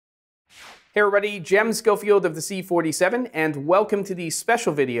Hey everybody, Jem Schofield of the C47, and welcome to these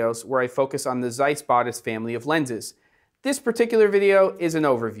special videos where I focus on the ZEISS Batis family of lenses. This particular video is an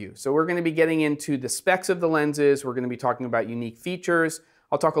overview, so we're going to be getting into the specs of the lenses, we're going to be talking about unique features,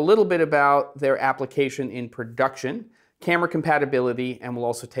 I'll talk a little bit about their application in production, camera compatibility, and we'll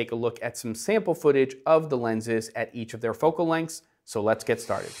also take a look at some sample footage of the lenses at each of their focal lengths, so let's get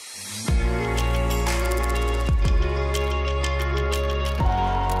started.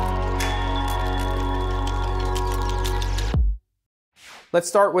 Let's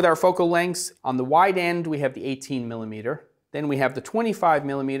start with our focal lengths. On the wide end, we have the 18mm. Then we have the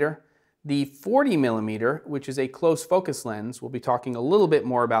 25mm, the 40mm, which is a close focus lens. We'll be talking a little bit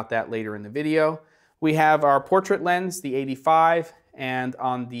more about that later in the video. We have our portrait lens, the 85, and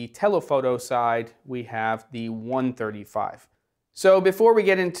on the telephoto side, we have the 135. So before we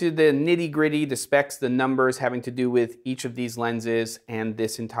get into the nitty-gritty, the specs, the numbers having to do with each of these lenses and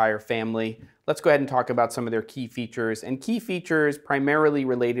this entire family, let's go ahead and talk about some of their key features, and key features primarily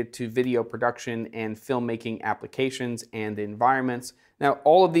related to video production and filmmaking applications and environments. Now,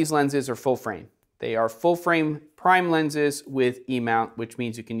 all of these lenses are full frame. They are full frame prime lenses with E-mount, which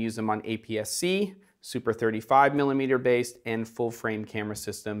means you can use them on APS-C, Super 35mm based, and full frame camera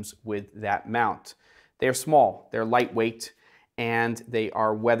systems with that mount. They're small, they're lightweight, and they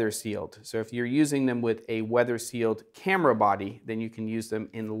are weather sealed. So if you're using them with a weather sealed camera body, then you can use them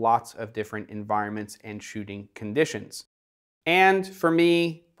in lots of different environments and shooting conditions. And for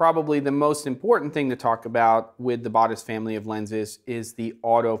me, probably the most important thing to talk about with the Batis family of lenses is the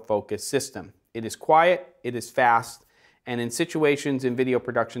autofocus system. It is quiet, it is fast, and in situations in video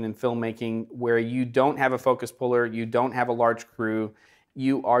production and filmmaking where you don't have a focus puller, you don't have a large crew,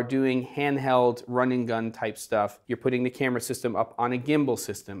 you are doing handheld run and gun type stuff. You're putting the camera system up on a gimbal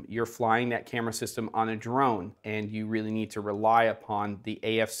system. You're flying that camera system on a drone, and you really need to rely upon the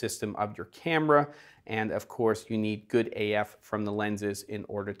AF system of your camera. And of course, you need good AF from the lenses in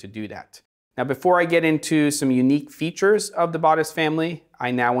order to do that. Now, before I get into some unique features of the Batis family,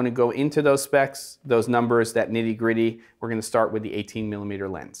 I now want to go into those specs, those numbers, that nitty gritty. We're going to start with the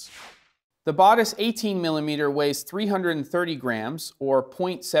 18mm lens. The Batis 18mm weighs 330 grams, or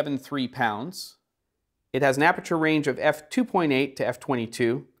 0.73 pounds. It has an aperture range of f2.8 to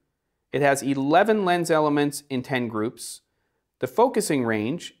f22. It has 11 lens elements in 10 groups. The focusing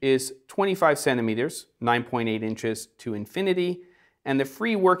range is 25 centimeters, 9.8 inches to infinity, and the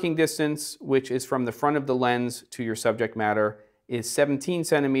free working distance, which is from the front of the lens to your subject matter, is 17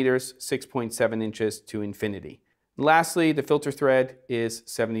 centimeters, 6.7 inches to infinity. Lastly, the filter thread is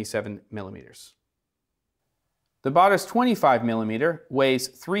 77mm. The Batis 25mm weighs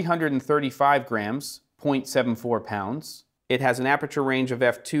 335 grams, 0.74 pounds. It has an aperture range of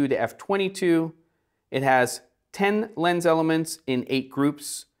f2 to f22. It has 10 lens elements in 8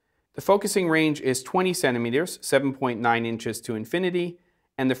 groups. The focusing range is 20 centimeters, 7.9 inches to infinity,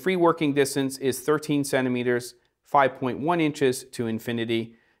 and the free working distance is 13 centimeters, 5.1 inches to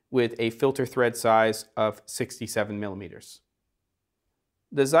infinity, with a filter thread size of 67mm.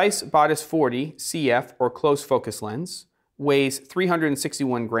 The ZEISS Batis 40 CF, or close focus lens, weighs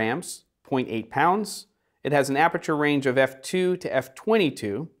 361 grams, 0.8 pounds. It has an aperture range of f2 to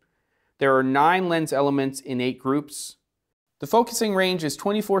f22. There are 9 lens elements in 8 groups. The focusing range is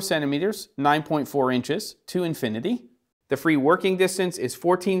 24 centimeters, 9.4 inches to infinity. The free working distance is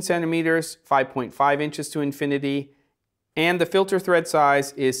 14 centimeters, 5.5 inches to infinity, and the filter thread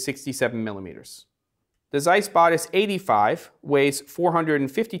size is 67mm. The ZEISS Batis 85 weighs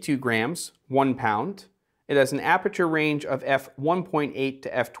 452 grams, 1 pound. It has an aperture range of f1.8 to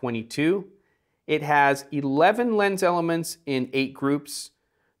f22. It has 11 lens elements in 8 groups.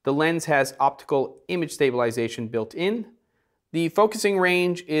 The lens has optical image stabilization built in. The focusing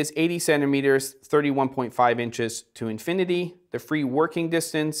range is 80 centimeters, 31.5 inches to infinity. The free working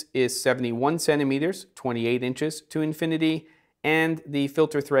distance is 71 centimeters, 28 inches to infinity, and the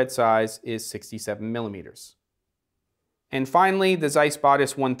filter thread size is 67mm. And finally, the ZEISS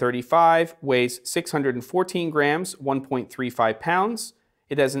Batis 135 weighs 614 grams, 1.35 pounds.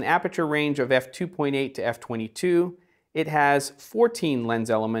 It has an aperture range of f2.8 to f22. It has 14 lens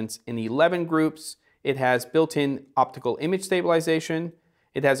elements in 11 groups. It has built-in optical image stabilization.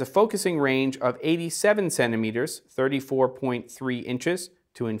 It has a focusing range of 87 centimeters, 34.3 inches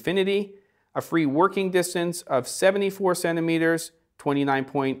to infinity, a free working distance of 74 centimeters,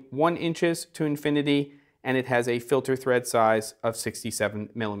 29.1 inches to infinity, and it has a filter thread size of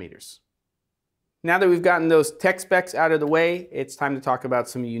 67mm. Now that we've gotten those tech specs out of the way, it's time to talk about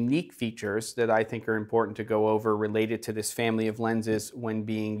some unique features that I think are important to go over related to this family of lenses when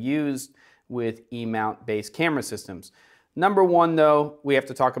being used with E-mount based camera systems. Number one, though, we have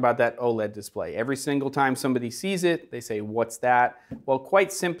to talk about that OLED display. Every single time somebody sees it, they say, "What's that?" Well,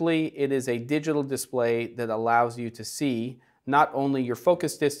 quite simply, it is a digital display that allows you to see not only your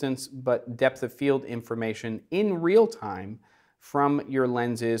focus distance, but depth of field information in real time from your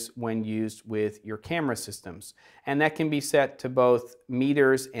lenses when used with your camera systems. And that can be set to both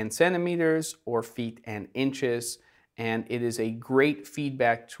meters and centimeters or feet and inches. And it is a great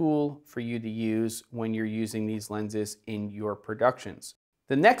feedback tool for you to use when you're using these lenses in your productions.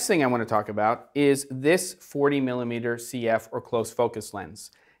 The next thing I want to talk about is this 40mm CF or close focus lens.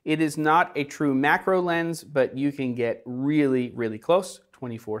 It is not a true macro lens, but you can get really, really close,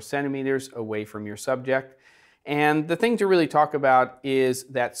 24 centimeters away from your subject. And the thing to really talk about is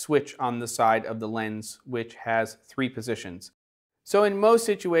that switch on the side of the lens, which has 3 positions. So in most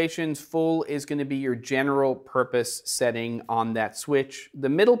situations, full is going to be your general purpose setting on that switch. The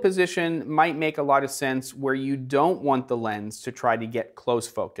middle position might make a lot of sense where you don't want the lens to try to get close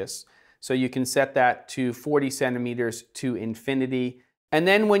focus. So you can set that to 40 centimeters to infinity. And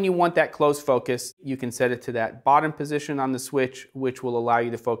then when you want that close focus, you can set it to that bottom position on the switch, which will allow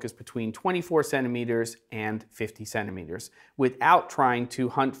you to focus between 24 centimeters and 50 centimeters without trying to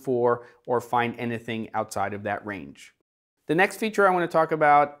hunt for or find anything outside of that range. The next feature I want to talk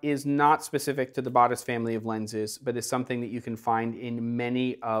about is not specific to the Batis family of lenses, but is something that you can find in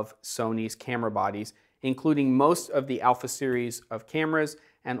many of Sony's camera bodies, including most of the Alpha series of cameras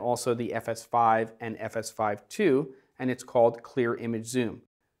and also the FS5 and FS5 II, and it's called Clear Image Zoom.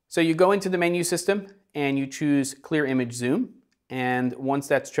 So you go into the menu system and you choose Clear Image Zoom, and once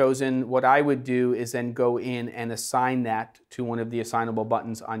that's chosen, what I would do is then go in and assign that to one of the assignable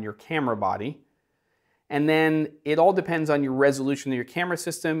buttons on your camera body. And then it all depends on your resolution of your camera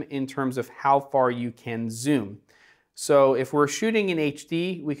system in terms of how far you can zoom. So if we're shooting in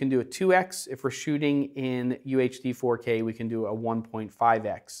HD, we can do a 2x. If we're shooting in UHD 4K, we can do a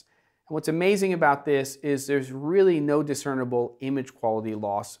 1.5x. And what's amazing about this is there's really no discernible image quality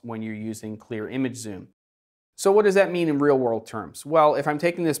loss when you're using Clear Image Zoom. So what does that mean in real world terms? Well, if I'm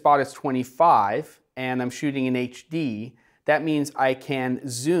taking this Batis 25 and I'm shooting in HD, that means I can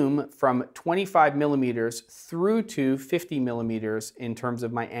zoom from 25 millimeters through to 50 millimeters in terms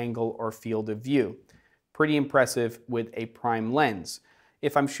of my angle or field of view. Pretty impressive with a prime lens.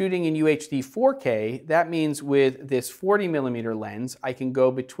 If I'm shooting in UHD 4K, that means with this 40 millimeter lens, I can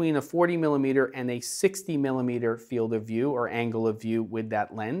go between a 40 millimeter and a 60 millimeter field of view or angle of view with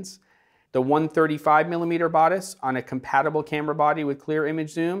that lens. The 135 millimeter Batis on a compatible camera body with Clear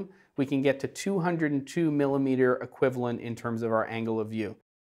Image Zoom, we can get to 202 millimeter equivalent in terms of our angle of view.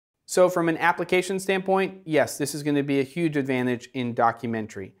 So from an application standpoint, yes, this is going to be a huge advantage in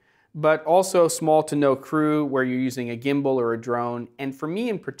documentary, but also small to no crew where you're using a gimbal or a drone. And for me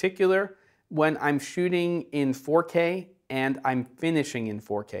in particular, when I'm shooting in 4K and I'm finishing in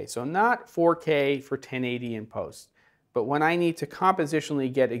 4K, so not 4K for 1080 in post, but when I need to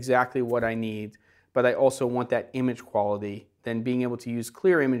compositionally get exactly what I need, but I also want that image quality, then being able to use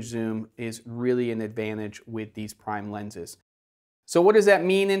Clear Image Zoom is really an advantage with these prime lenses. So what does that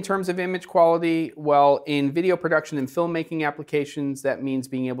mean in terms of image quality? Well, in video production and filmmaking applications, that means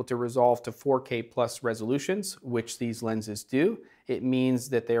being able to resolve to 4K plus resolutions, which these lenses do. It means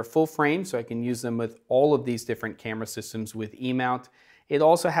that they are full frame, so I can use them with all of these different camera systems with E-mount. It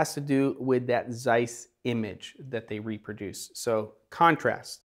also has to do with that ZEISS image that they reproduce. So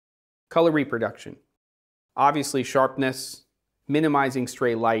contrast, color reproduction, obviously sharpness, minimizing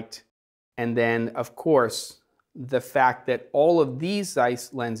stray light, and then of course the fact that all of these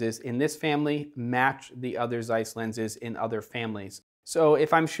ZEISS lenses in this family match the other ZEISS lenses in other families. So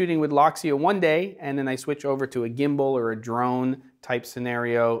if I'm shooting with Luxia one day and then I switch over to a gimbal or a drone type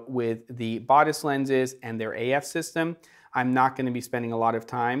scenario with the Batis lenses and their AF system, I'm not going to be spending a lot of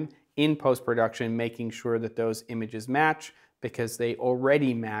time in post-production making sure that those images match because they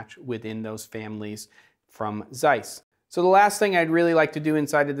already match within those families from ZEISS. So the last thing I'd really like to do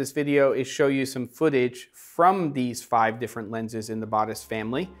inside of this video is show you some footage from these 5 different lenses in the Batis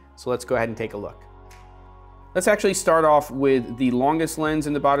family. So let's go ahead and take a look. Let's actually start off with the longest lens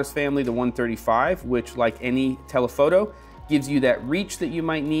in the Batis family, the 135, which like any telephoto, gives you that reach that you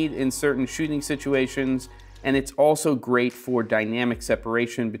might need in certain shooting situations. And it's also great for dynamic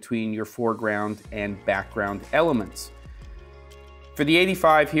separation between your foreground and background elements. For the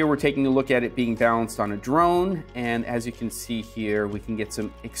 85 here, we're taking a look at it being balanced on a drone, and as you can see here, we can get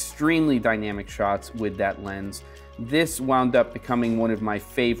some extremely dynamic shots with that lens. This wound up becoming one of my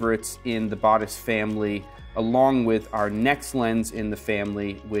favorites in the Batis family, along with our next lens in the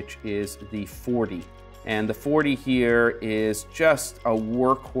family, which is the 40. And the 40 here is just a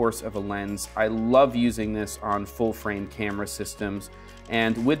workhorse of a lens. I love using this on full frame camera systems.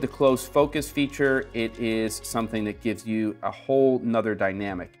 And with the close focus feature, it is something that gives you a whole nother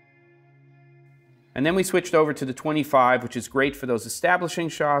dynamic. And then we switched over to the 25, which is great for those establishing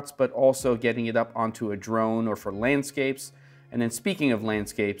shots, but also getting it up onto a drone or for landscapes. And then speaking of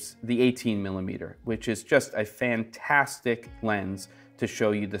landscapes, the 18mm, which is just a fantastic lens to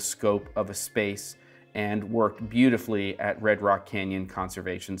show you the scope of a space, and worked beautifully at Red Rock Canyon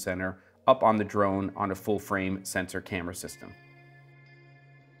Conservation Center up on the drone on a full frame sensor camera system.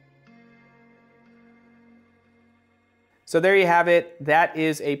 So there you have it. That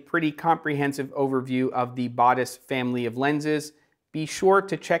is a pretty comprehensive overview of the Batis family of lenses. Be sure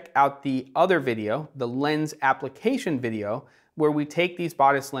to check out the other video, the lens application video, where we take these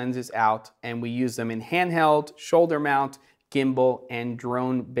Batis lenses out and we use them in handheld, shoulder mount, gimbal, and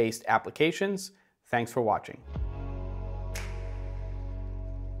drone-based applications. Thanks for watching.